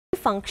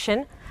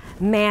function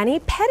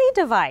Mani-Pedi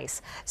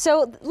device.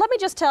 So let me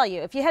just tell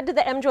you, if you head to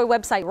the Emjoi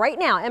website right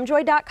now,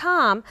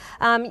 emjoi.com,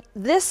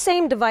 this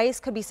same device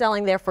could be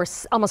selling there for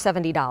almost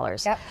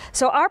 $70. Yep.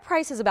 So our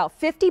price is about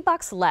 50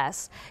 bucks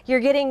less. You're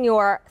getting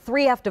your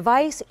 3F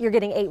device, you're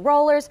getting 8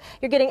 rollers,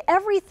 you're getting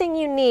everything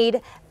you need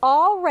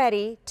all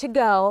ready to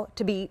go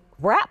to be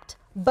wrapped,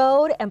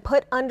 bowed, and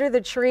put under the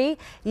tree.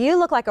 You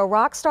look like a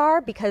rock star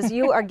because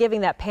you are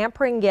giving that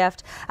pampering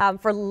gift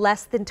for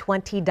less than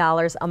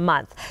 $20 a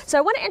month. So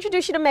I want to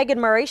introduce you to Meghan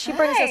Murray. She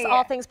brings us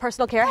all things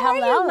personal care. How are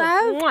you,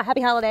 love? Mwah.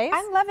 Happy holidays.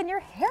 I'm loving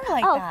your hair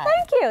like that. Oh,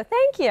 thank you.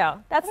 Thank you.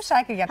 I wish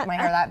I could get my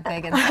hair that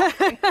big and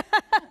sexy.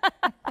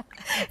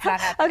 It's not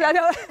happening.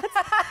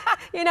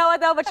 You know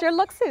what, though? But your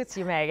look suits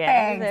you, Meghan.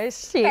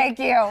 Thanks. Thank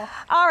you.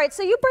 All right,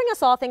 so you bring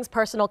us all things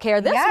personal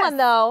care. This one,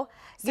 though,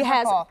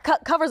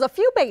 covers a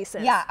few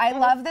bases. Yeah, I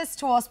love this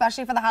tool,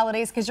 especially for the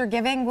holidays, because you're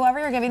giving, whoever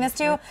you're giving this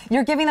to,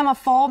 you're giving them a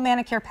full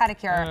manicure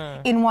pedicure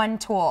in one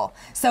tool.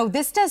 So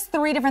this does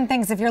 3 different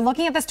things. If you're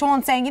looking at this tool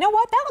and saying, you know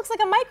what, that looks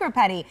like a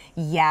micro-pedi.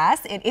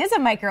 Yes, it is a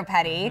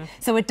micro-pedi.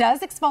 So it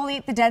does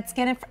exfoliate the dead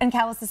skin and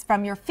calluses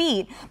from your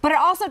feet, but it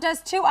also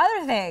does 2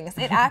 other things.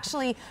 It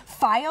actually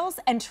files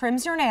and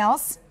trims your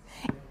nails.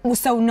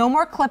 So no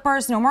more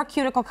clippers, no more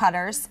cuticle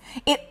cutters.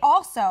 It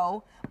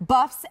also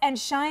buffs and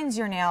shines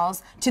your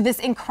nails to this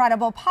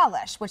incredible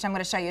polish, which I'm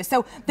going to show you.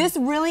 So this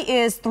really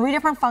is 3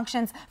 different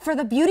functions for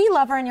the beauty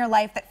lover in your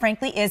life that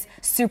frankly is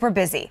super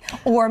busy,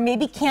 or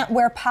maybe can't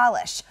wear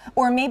polish,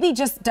 or maybe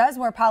just does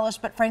wear polish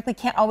but frankly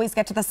can't always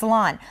get to the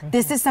salon.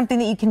 This is something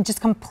that you can just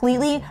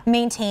completely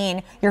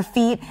maintain your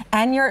feet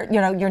and your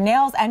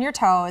nails and your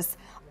toes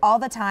all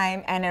the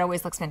time, and it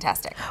always looks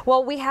fantastic.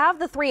 Well, we have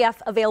the 3F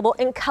available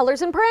in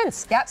colors and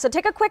prints. Yep. So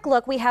take a quick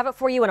look. We have it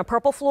for you in a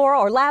purple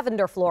floral or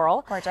lavender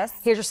floral. Gorgeous.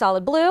 Here's your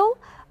solid blue,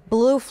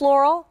 blue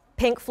floral,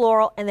 pink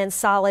floral, and then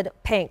solid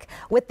pink.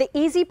 With the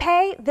Easy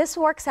Pay, this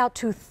works out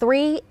to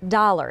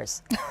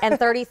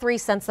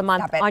 $3.33 a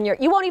month on your.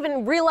 You won't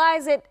even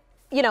realize it.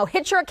 You know,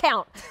 hit your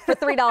account for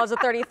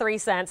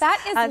 $3.33.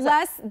 That is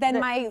less than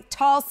my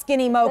tall,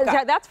 skinny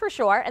mocha. That's for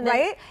sure. And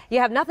then you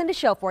have nothing to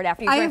show for it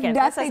after you drink it. I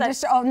have nothing to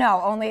show. Oh, no,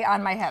 only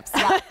on my hips.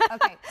 Yeah.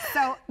 Okay,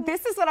 so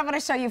this is what I'm going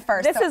to show you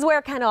first. This is where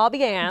it kind of all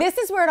began. This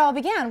is where it all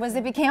began, was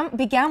it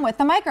began with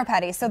the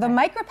micro-pedi. So the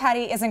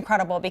micro-pedi is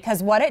incredible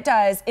because what it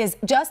does is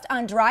just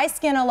on dry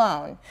skin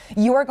alone,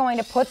 you are going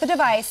to put the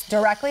device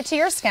directly to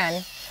your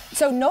skin.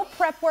 So no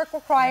prep work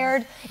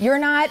required. You're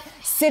not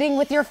sitting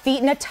with your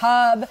feet in a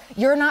tub.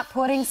 You're not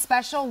putting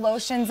special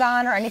lotions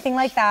on or anything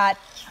like that.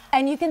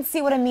 And you can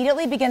see what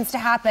immediately begins to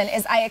happen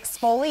is I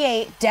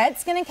exfoliate dead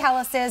skin and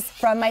calluses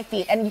from my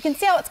feet. And you can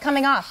see how it's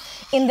coming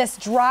off in this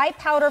dry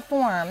powder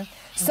form.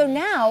 So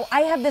now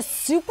I have this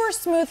super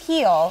smooth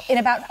heel in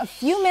about a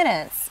few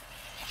minutes.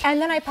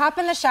 And then I pop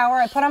in the shower,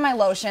 I put on my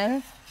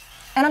lotion,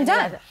 and I'm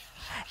done.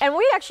 And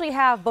we actually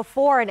have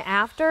before and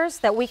afters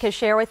that we can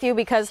share with you,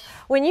 because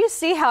when you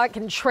see how it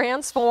can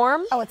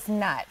transform. Oh, it's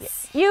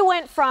nuts. You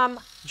went from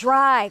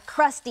dry,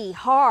 crusty,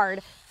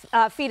 hard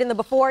feet in the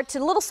before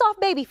to little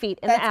soft baby feet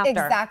in the after.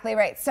 That's exactly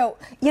right. So,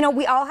 you know,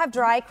 we all have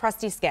dry,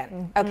 crusty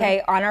skin,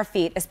 okay, on our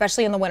feet,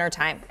 especially in the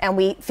wintertime. And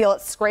we feel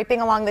it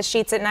scraping along the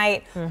sheets at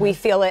night. We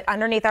feel it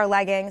underneath our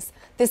leggings.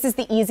 This is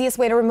the easiest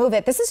way to remove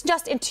it. This is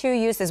just in 2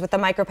 uses with the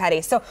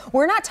micro-pedi. So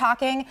we're not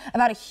talking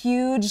about a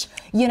huge,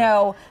 you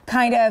know,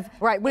 kind of...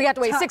 Right, we have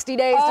to wait 60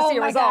 days to see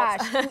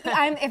results. Oh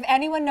my gosh. If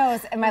anyone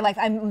knows in my life,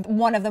 I'm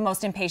one of the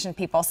most impatient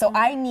people. So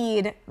I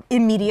need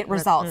immediate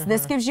results.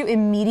 This gives you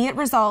immediate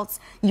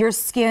results. Your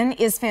skin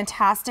is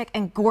fantastic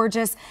and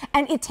gorgeous,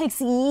 and it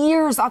takes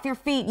years off your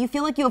feet. You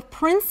feel like you have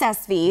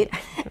princess feet,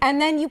 and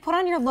then you put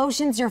on your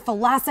lotions, your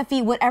Philosophy,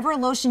 whatever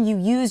lotion you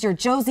use, your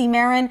Josie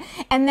Marin,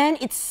 and then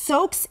it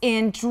soaks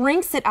in,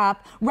 drinks it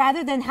up,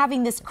 rather than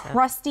having this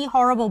crusty,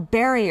 horrible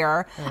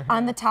barrier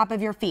on the top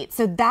of your feet.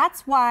 So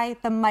that's why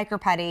the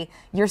micro-pedi,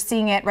 you're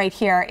seeing it right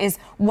here, is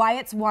why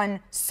it's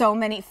won so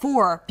many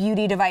 4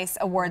 beauty device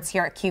awards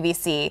here at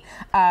QVC,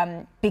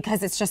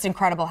 because it's just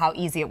incredible how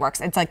easy it works.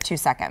 It's like 2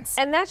 seconds.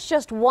 And that's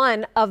just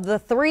one of the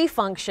 3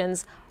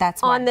 functions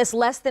on this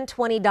less than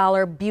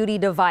 $20 beauty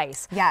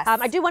device. Yes.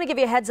 I do want to give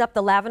you a heads up.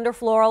 The lavender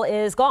floral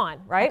is gone,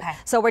 right? Okay.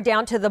 So we're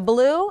down to the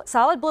blue,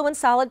 solid blue and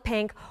solid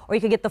pink, or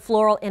you could get the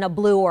floral in a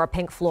blue or a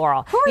pink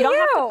floral. Who are you? Don't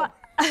have to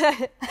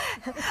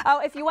oh,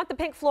 if you want the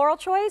pink floral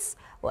choice,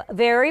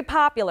 very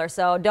popular.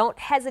 So don't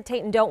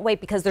hesitate and don't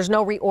wait, because there's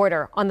no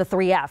reorder on the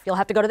 3F. You'll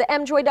have to go to the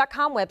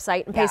emjoi.com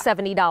website and pay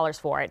 $70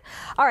 for it.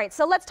 All right,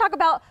 so let's talk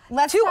about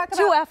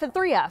 2F and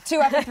 3F.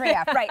 2F and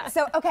 3F, right.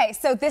 So, okay,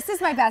 so this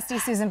is my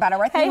bestie, Susan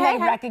Butterworth, you may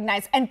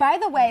recognize. And by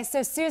the way,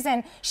 so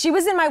Susan, she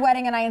was in my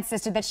wedding and I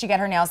insisted that she get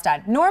her nails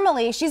done.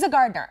 Normally, she's a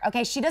gardener,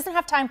 okay? She doesn't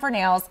have time for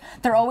nails.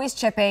 They're always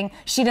chipping.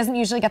 She doesn't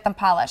usually get them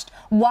polished.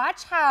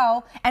 Watch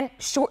how, and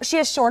she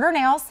has shorter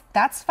nails.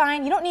 That's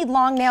fine. You don't need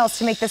long nails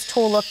to make this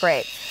tool look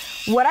great.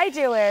 What I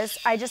do is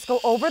I just go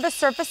over the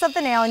surface of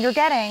the nail, and you're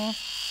getting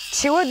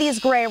 2 of these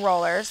gray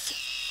rollers.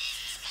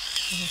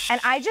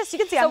 And you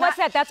can see. So what's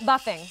that? That's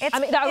buffing.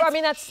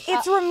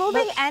 It's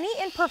removing any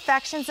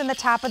imperfections in the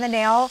top of the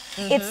nail.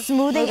 It's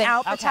smoothing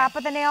out the top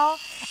of the nail.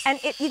 And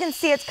you can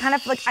see it's kind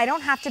of like, I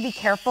don't have to be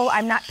careful.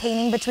 I'm not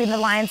painting between the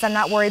lines. I'm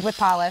not worried with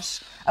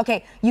polish.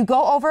 Okay, you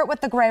go over it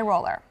with the gray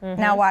roller.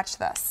 Now watch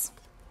this.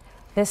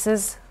 This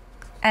is,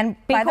 and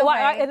by the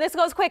way, and this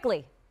goes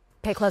quickly.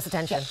 Pay close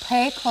attention. Yeah,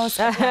 pay close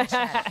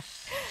attention.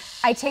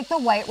 I take the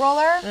white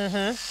roller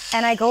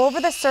and I go over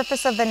the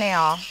surface of the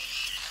nail.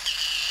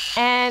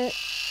 And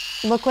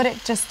look what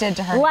it just did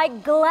to her.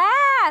 Like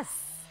glass.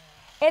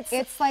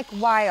 It's like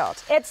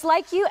wild. It's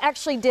like you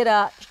actually did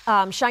a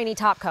shiny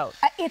top coat.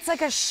 It's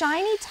like a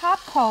shiny top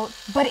coat,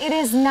 but it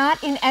is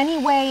not in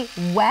any way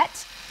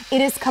wet. It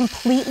is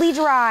completely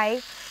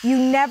dry. You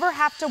never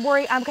have to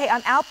worry. Okay,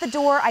 I'm out the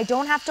door. I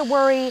don't have to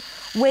worry.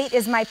 Wait,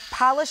 is my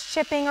polish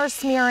chipping or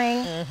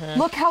smearing?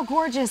 Look how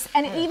gorgeous,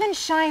 and it even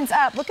shines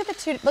up. Look at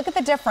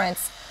the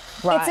difference.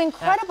 Right. It's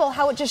incredible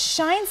how it just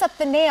shines up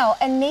the nail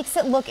and makes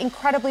it look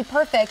incredibly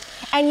perfect,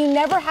 and you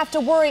never have to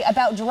worry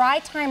about dry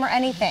time or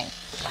anything.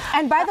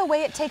 And by the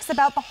way,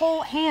 the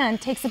whole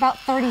hand takes about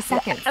 30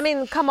 seconds. I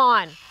mean, come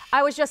on.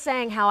 I was just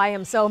saying how I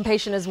am so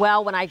impatient as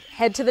well. When I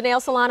head to the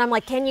nail salon, I'm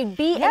like, can you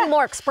be any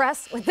more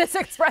express with this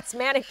express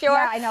manicure?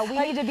 Yeah, I know. We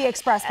need to be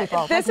express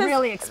people. This is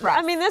really express.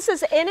 I mean, this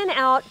is in and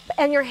out,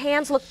 and your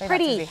hands look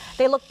pretty.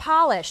 They look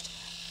polished.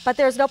 But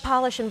there's no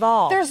polish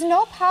involved. There's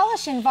no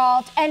polish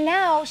involved, and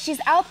now she's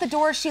out the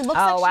door. She looks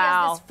like she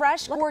has this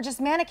fresh, gorgeous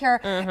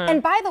manicure.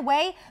 And by the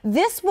way,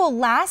 this will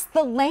last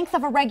the length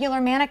of a regular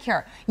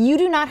manicure. You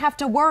do not have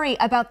to worry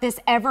about this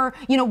ever,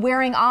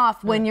 wearing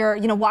off when you're,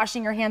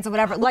 washing your hands or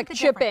whatever. Like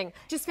chipping.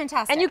 Just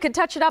fantastic. And you can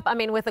touch it up,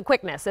 with a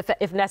quickness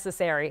if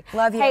necessary.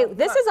 Love you. Hey,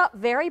 this is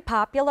very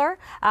popular.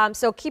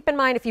 So keep in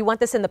mind, if you want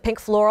this in the pink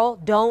floral,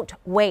 don't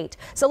wait.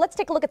 So let's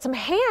take a look at some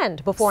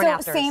hand before and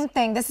after. Same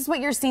thing. This is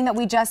what you're seeing that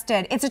we just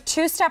did. It's a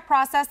two-step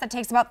process that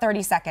takes about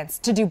 30 seconds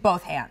to do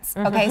both hands.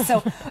 Okay,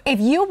 so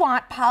if you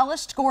want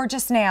polished,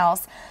 gorgeous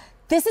nails,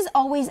 this is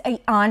always an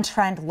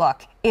on-trend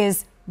look,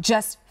 is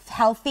just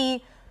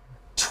healthy,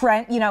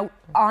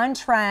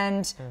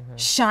 on-trend,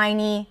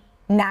 shiny,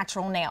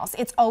 natural nails.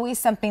 It's always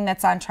something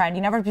that's on trend.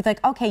 You never be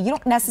like, okay, you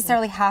don't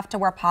necessarily have to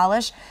wear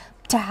polish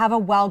to have a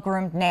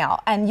well-groomed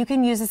nail. And you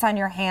can use this on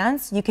your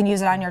hands, you can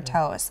use it on your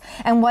toes.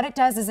 And what it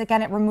does is,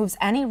 again, it removes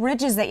any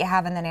ridges that you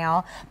have in the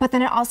nail, but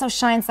then it also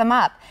shines them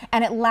up,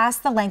 and it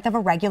lasts the length of a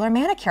regular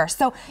manicure.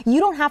 So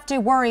you don't have to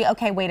worry,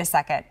 okay, wait a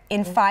second,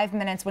 in 5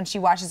 minutes when she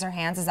washes her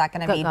hands, is that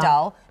gonna be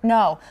dull?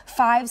 No,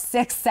 5,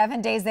 6,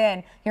 7 days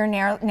in, your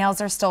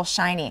nails are still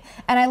shiny.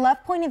 And I love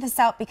pointing this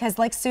out because,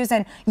 like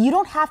Susan, you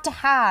don't have to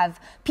have,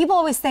 people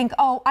always think,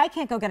 oh, I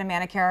can't go get a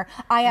manicure,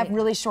 I have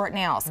really short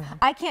nails.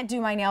 I can't do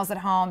my nails at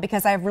home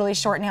because I have really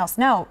short nails.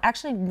 No,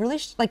 actually, really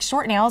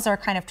short nails are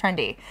kind of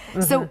trendy.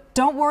 So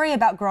don't worry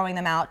about growing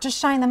them out. Just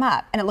shine them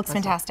up, and it looks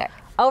fantastic.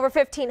 Over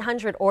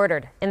 1,500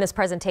 ordered in this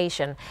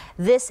presentation.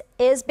 This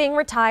is being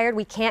retired.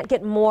 We can't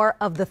get more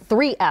of the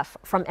 3F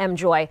from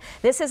Emjoi.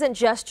 This isn't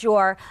just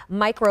your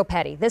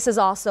Micro-Pedi. This is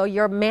also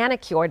your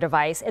manicure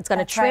device. It's going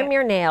to trim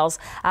your nails.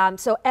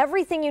 So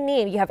everything you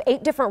need. You have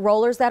 8 different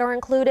rollers that are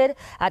included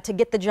to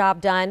get the job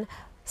done.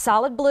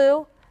 Solid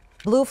blue,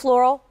 blue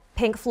floral,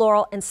 pink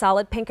floral, and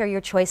solid pink are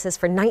your choices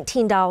for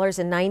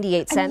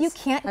 $19.98. And you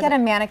can't get a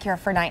manicure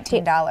for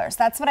 $19.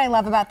 That's what I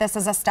love about this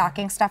as a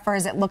stocking stuffer,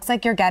 is it looks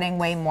like you're getting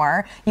way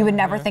more. You would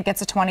never think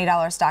it's a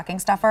 $20 stocking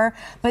stuffer,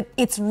 but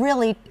it's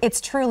truly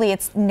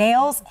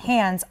nails,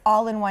 hands,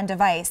 all in one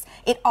device.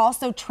 It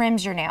also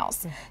trims your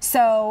nails.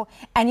 So,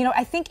 and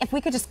I think if we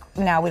could just,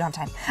 no, we don't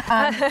have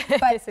time.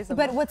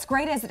 But what's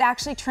great is it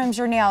actually trims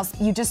your nails.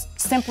 You just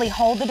simply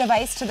hold the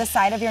device to the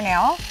side of your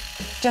nail,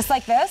 just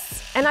like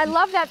this. And I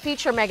love that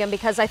feature, Megan,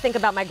 because I think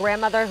about my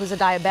grandmother who's a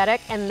diabetic,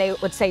 and they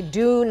would say,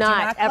 do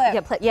not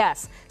ever clip.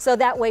 Yes. So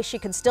that way she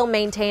can still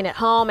maintain at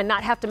home and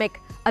not have to make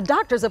a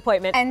doctor's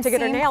appointment to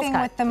get her nails cut. And same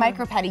thing with the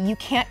Micro-Pedi. You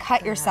can't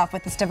cut yourself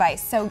with this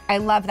device. So I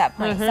love that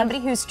point. Somebody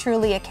who's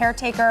truly a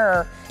caretaker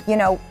or,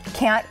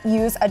 can't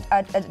use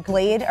a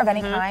blade of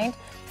any kind,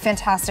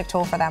 fantastic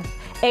tool for them.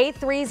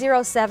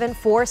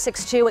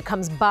 A307462. It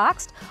comes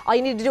boxed. All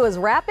you need to do is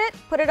wrap it,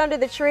 put it under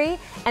the tree,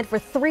 and for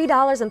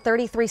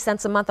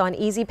 $3.33 a month on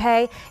Easy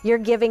Pay, you're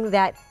giving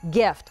that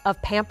gift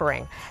of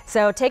pampering.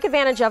 So take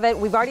advantage of it.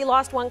 We've already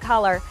lost one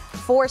color.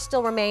 4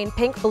 still remain,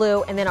 pink,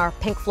 blue, and then our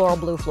pink floral,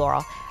 blue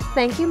floral.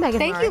 Thank you, Meghan Murray.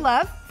 Thank you,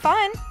 love.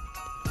 Fun.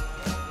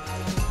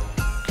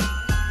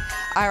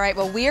 All right,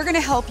 well, we are going to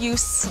help you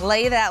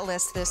slay that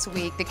list this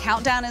week. The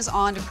countdown is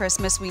on to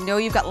Christmas. We know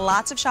you've got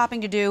lots of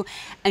shopping to do,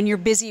 and you're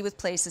busy with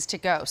places to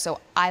go.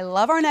 So I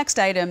love our next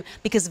item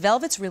because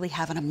Velvet's really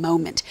having a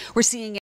moment. We're seeing